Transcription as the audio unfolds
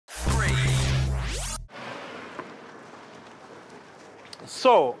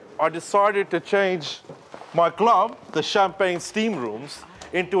So I decided to change my club, the Champagne Steam Rooms,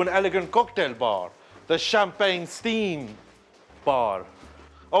 into an elegant cocktail bar, the Champagne Steam Bar.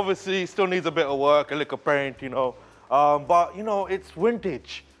 Obviously, still needs a bit of work, a lick of paint, you know, but you know, it's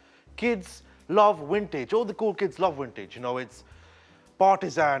vintage. Kids love vintage. All the cool kids love vintage. You know, it's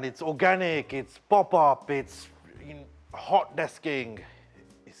partisan, it's organic, it's pop-up, it's hot desking.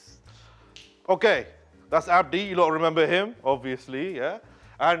 Okay, that's Abdi. You lot remember him, obviously, yeah.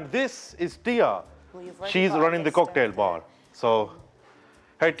 And this is Tia. Well, she's running the cocktail bar. So,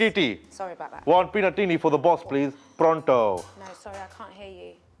 hey, Titi. Sorry about that. One pinatini for the boss, please. Pronto. No, sorry, I can't hear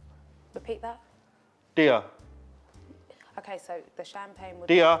you. Repeat that. Tia. Okay, so the champagne would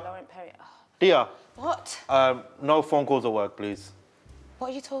Tia. be Laurent Perrier. Oh. Tia. What? No phone calls at work, please.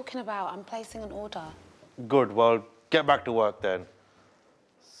 What are you talking about? I'm placing an order. Good, well, get back to work then.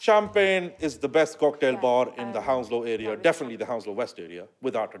 Champagne is the best cocktail bar in the Hounslow area, definitely the Hounslow West area,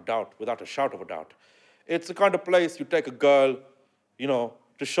 without a doubt, without a shout of a doubt. It's the kind of place you take a girl, you know,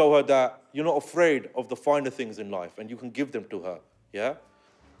 to show her that you're not afraid of the finer things in life and you can give them to her, yeah?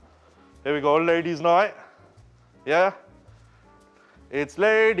 Here we go, ladies' night, yeah? It's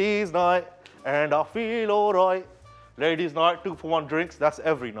ladies' night and I feel all right. Ladies' night, 2-for-1 drinks, that's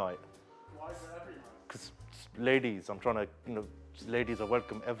every night. Why is it every night? Because ladies, I'm trying to, you know, ladies are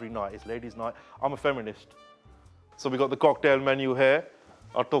welcome every night. It's ladies' night. I'm a feminist. So we got the cocktail menu here.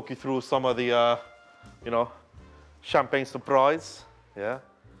 I'll talk you through some of the, you know, champagne surprise. Yeah,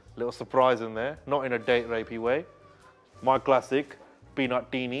 little surprise in there. Not in a date rapey way. My classic,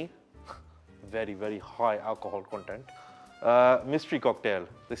 peanut teeny. Very, very high alcohol content. Mystery cocktail.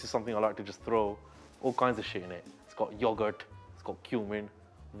 This is something I like to just throw all kinds of shit in it. It's got yogurt, it's got cumin,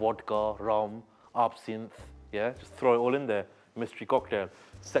 vodka, rum, absinthe. Yeah, just throw it all in there. Mystery cocktail.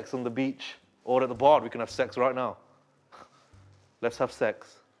 Sex on the beach or at the bar. We can have sex right now. Let's have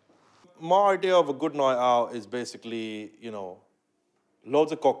sex. My idea of a good night out is basically, you know,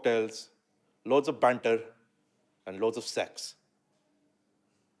 loads of cocktails, loads of banter, and loads of sex.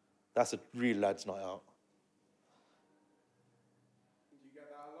 That's a real lads' night out. Do you get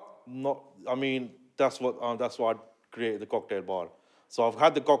that a lot? Not, I mean, that's why I created the cocktail bar. So I've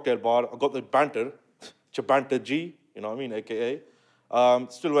had the cocktail bar, I've got the banter, Chabuddy G, you know what I mean, AKA.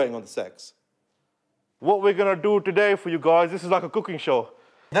 Still waiting on the sex. What we're gonna do today for you guys, this is like a cooking show.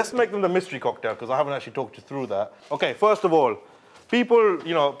 Let's make them the mystery cocktail, because I haven't actually talked you through that. Okay, first of all, people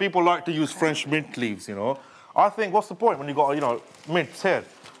like to use French mint leaves, you know. I think, what's the point when you got, you know, mints here?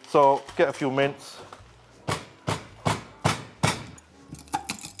 So get a few mints.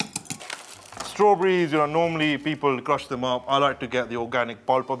 Strawberries, you know, normally people crush them up. I like to get the organic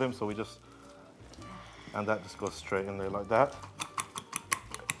pulp of them, so we just, and that just goes straight in there like that.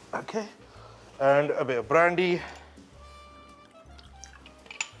 Okay, and a bit of brandy.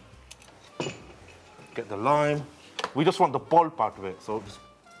 Get the lime. We just want the pulp out of it, so just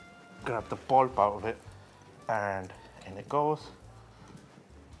grab the pulp out of it, and in it goes.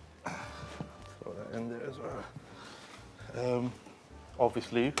 Throw that in there as well.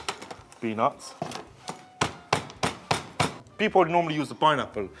 Obviously, peanuts. People normally use the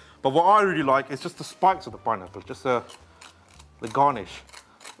pineapple, but what I really like is just the spikes of the pineapple, just the garnish.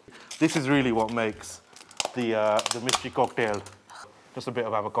 This is really what makes the mystery cocktail. Just a bit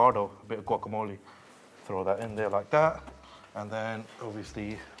of avocado, a bit of guacamole. Throw that in there like that, and then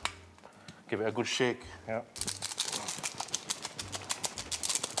obviously give it a good shake. Yeah.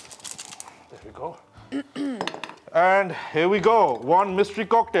 There we go. And here we go. One mystery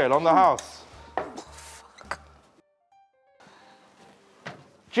cocktail on the house.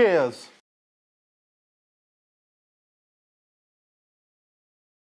 Cheers.